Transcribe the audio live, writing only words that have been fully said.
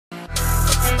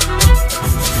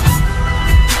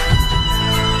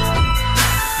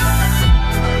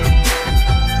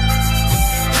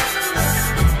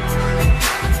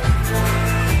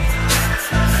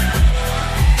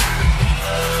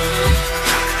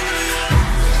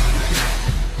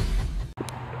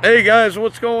Hey guys,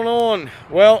 what's going on?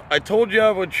 Well, I told you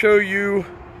I would show you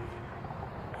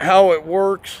how it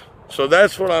works, so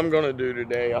that's what I'm going to do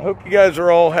today. I hope you guys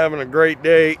are all having a great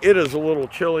day. It is a little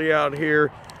chilly out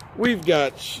here. We've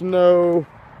got snow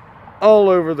all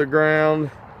over the ground,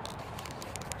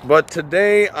 but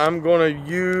today I'm going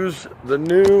to use the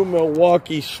new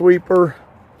Milwaukee sweeper,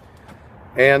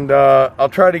 and I'll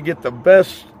try to get the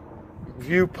best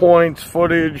viewpoints,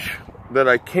 footage that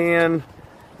I can.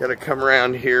 Gotta come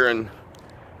around here and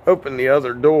open the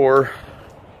other door.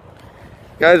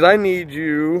 Guys, I need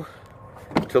you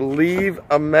to leave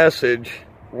a message.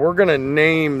 We're gonna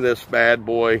name this bad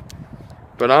boy,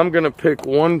 but I'm gonna pick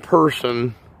one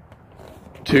person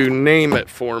to name it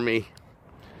for me.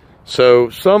 So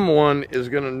someone is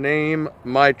gonna name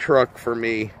my truck for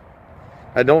me.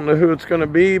 I don't know who it's gonna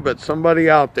be, but somebody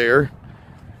out there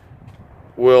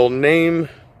will name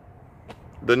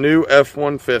the new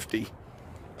F-150.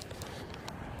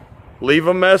 Leave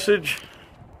a message.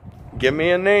 Give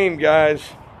me a name, guys.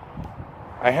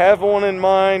 I have one in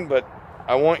mind, but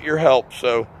I want your help.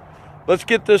 So let's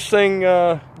get this thing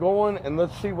going, and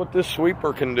let's see what this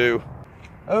sweeper can do.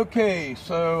 Okay,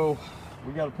 so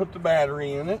we got to put the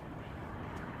battery in it.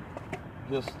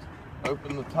 Just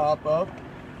open the top up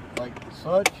like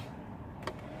such.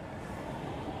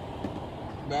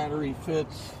 Battery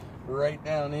fits right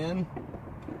down in.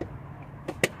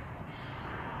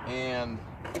 And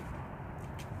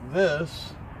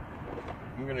this,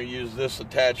 I'm going to use this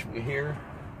attachment here,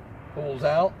 pulls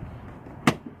out,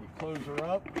 you close her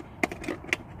up,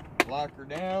 lock her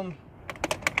down,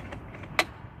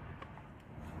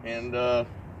 and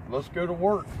let's go to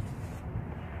work.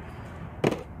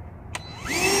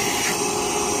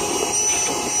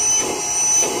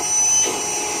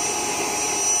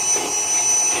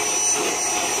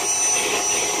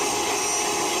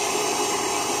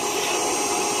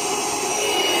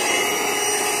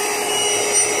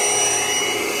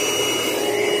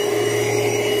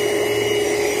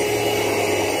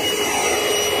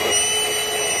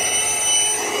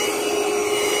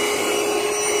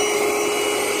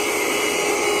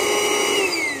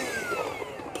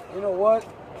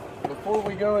 Before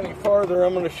we go any farther,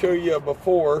 I'm going to show you a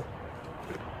before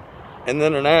and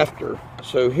then an after.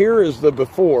 So here is the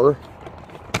before,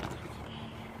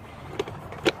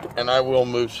 and I will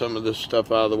move some of this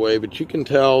stuff out of the way, but you can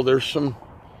tell there's some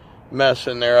mess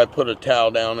in there. I put a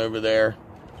towel down over there.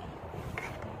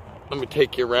 Let me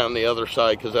take you around the other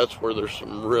side, because that's where there's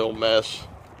some real mess.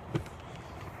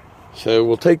 So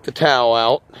we'll take the towel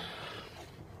out,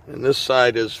 and this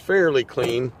side is fairly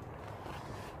clean.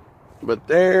 But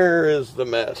there is the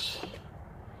mess.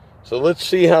 So let's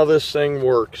see how this thing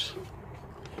works.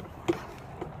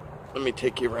 Let me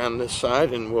take you around this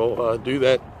side, and we'll do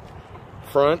that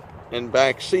front and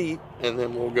back seat, and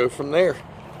then we'll go from there.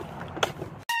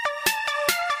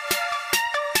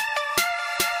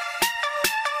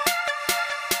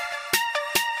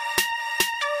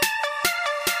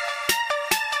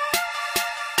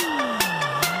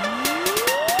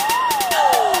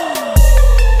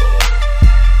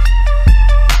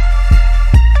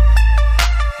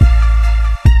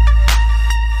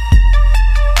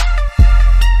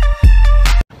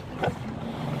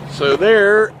 So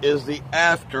there is the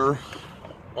after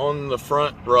on the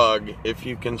front rug, if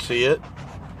you can see it.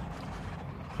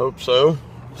 Hope so.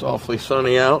 It's awfully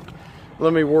sunny out.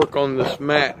 Let me work on this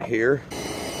mat here.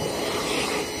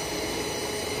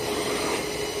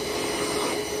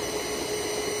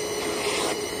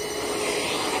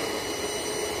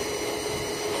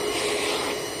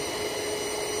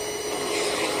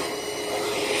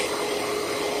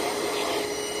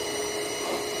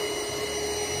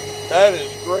 That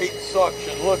is great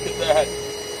suction. Look at that.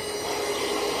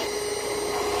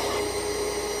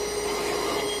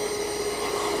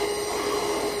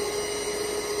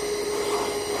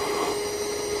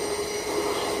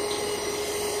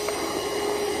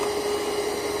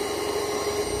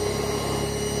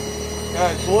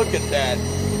 Guys, look at that.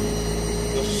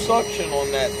 The suction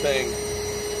on that thing.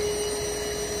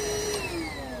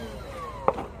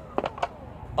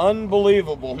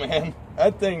 Unbelievable, man.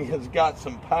 That thing has got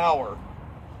some power.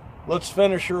 Let's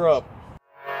finish her up.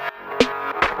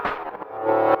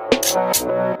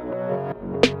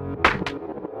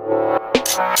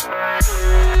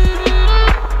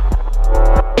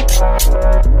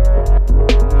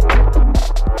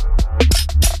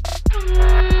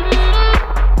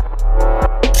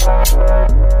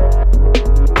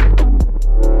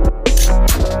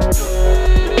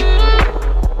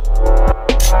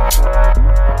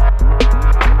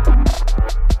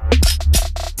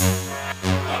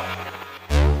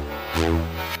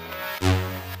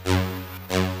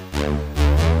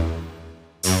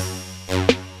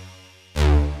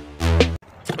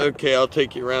 Okay, I'll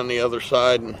take you around the other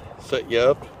side and set you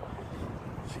up.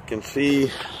 So you can see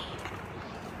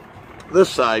this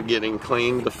side getting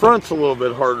cleaned. The front's a little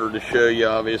bit harder to show you,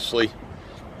 obviously.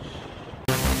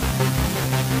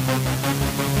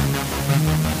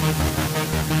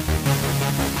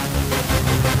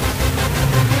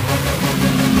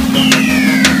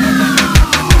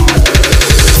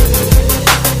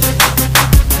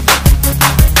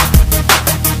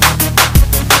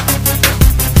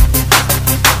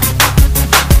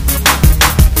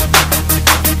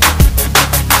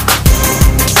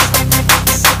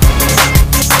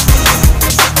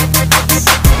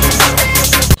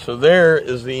 So there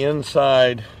is the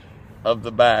inside of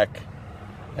the back,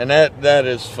 and that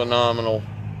is phenomenal.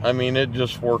 I mean, it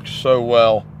just works so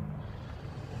well.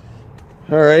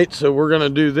 All right, so we're gonna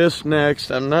do this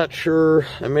next. I'm not sure,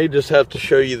 I may just have to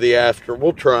show you the after.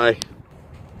 We'll try.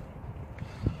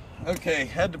 Okay,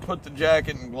 had to put the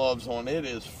jacket and gloves on. It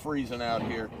is freezing out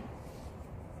here.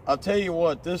 I'll tell you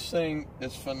what, this thing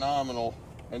is phenomenal,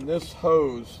 and this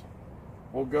hose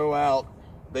will go out.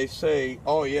 They say,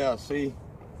 oh yeah, see,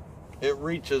 it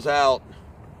reaches out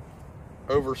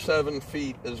over 7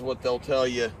 feet is what they'll tell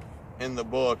you in the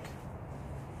book.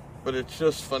 But it's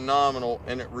just phenomenal,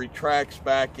 and it retracts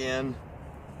back in,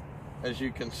 as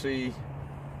you can see.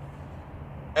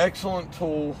 Excellent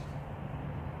tool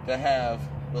to have,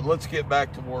 but let's get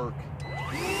back to work.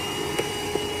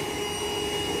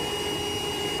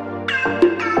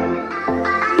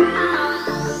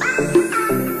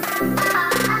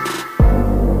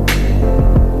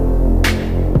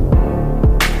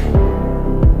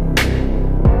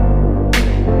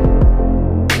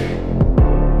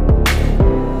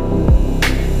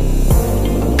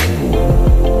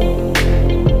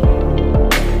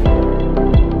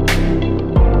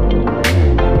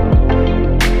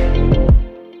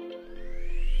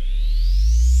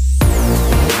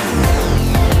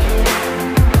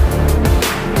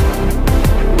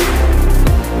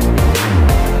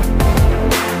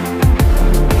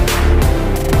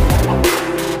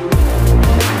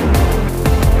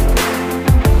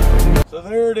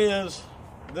 There it is.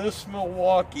 This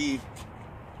Milwaukee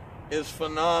is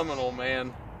phenomenal,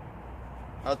 man.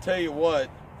 I'll tell you what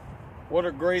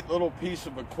a great little piece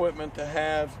of equipment to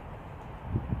have.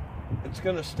 It's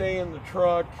going to stay in the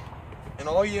truck, and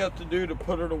all you have to do to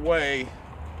put it away,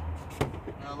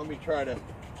 now let me try to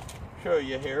show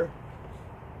you here.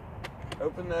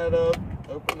 Open that up,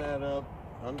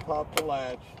 unpop the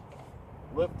latch,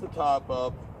 lift the top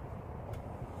up,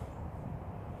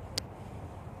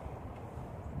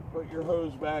 put your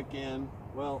hose back in.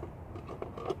 Well,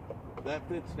 that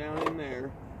fits down in there.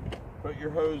 Put your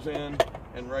hose in,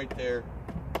 and right there.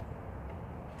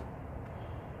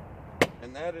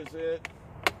 And that is it.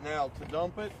 Now to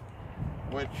dump it,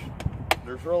 which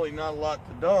there's really not a lot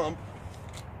to dump,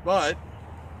 but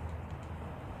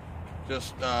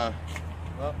just, well,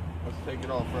 let's take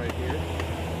it off right here.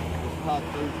 Just pop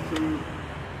those 2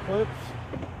 clips,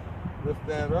 lift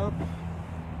that up.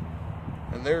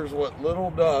 And there's what little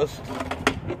dust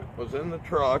was in the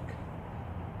truck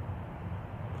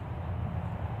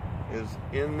is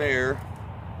in there.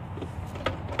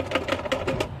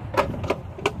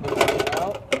 Pull it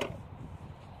out.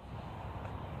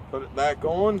 Put it back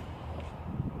on.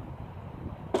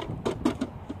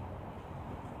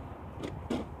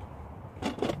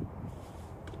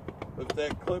 Put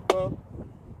that clip up.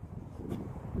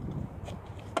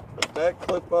 Put that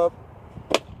clip up.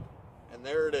 And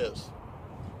there it is.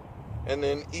 And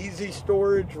then easy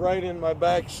storage right in my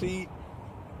back seat,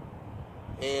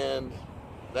 and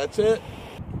that's it.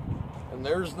 And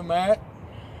there's the mat.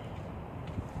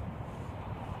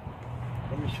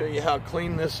 Let me show you how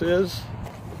clean this is.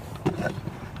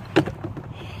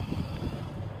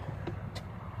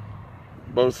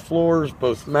 Both floors,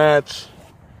 both mats,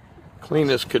 clean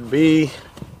as could be.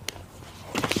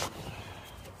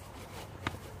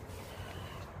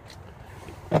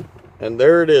 And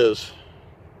there it is.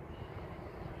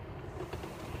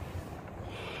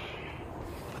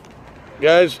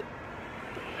 Guys,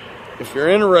 if you're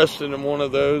interested in one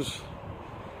of those,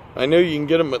 I know you can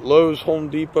get them at Lowe's, Home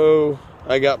Depot.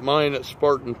 I got mine at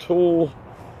Spartan Tool.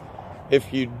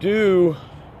 If you do,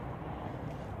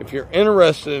 if you're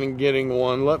interested in getting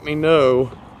one, let me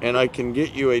know, and I can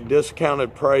get you a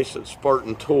discounted price at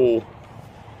Spartan Tool.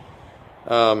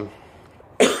 And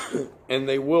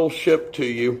they will ship to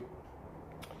you.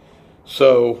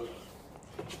 So,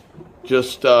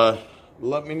 just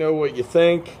let me know what you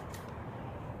think.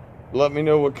 Let me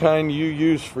know what kind you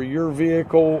use for your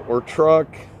vehicle or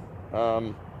truck.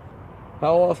 How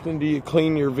often do you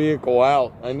clean your vehicle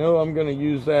out? I know I'm going to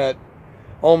use that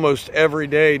almost every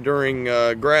day during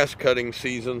grass cutting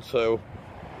season, so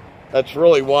that's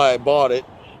really why I bought it.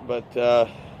 But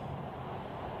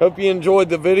hope you enjoyed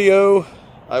the video.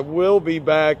 I will be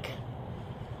back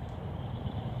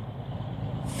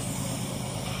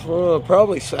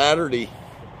probably Saturday.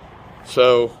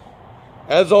 So,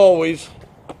 as always,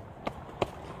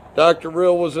 Dr.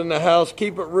 Real was in the house.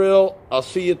 Keep it real. I'll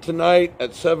see you tonight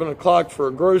at 7 o'clock for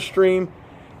a grow stream,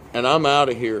 and I'm out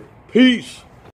of here. Peace.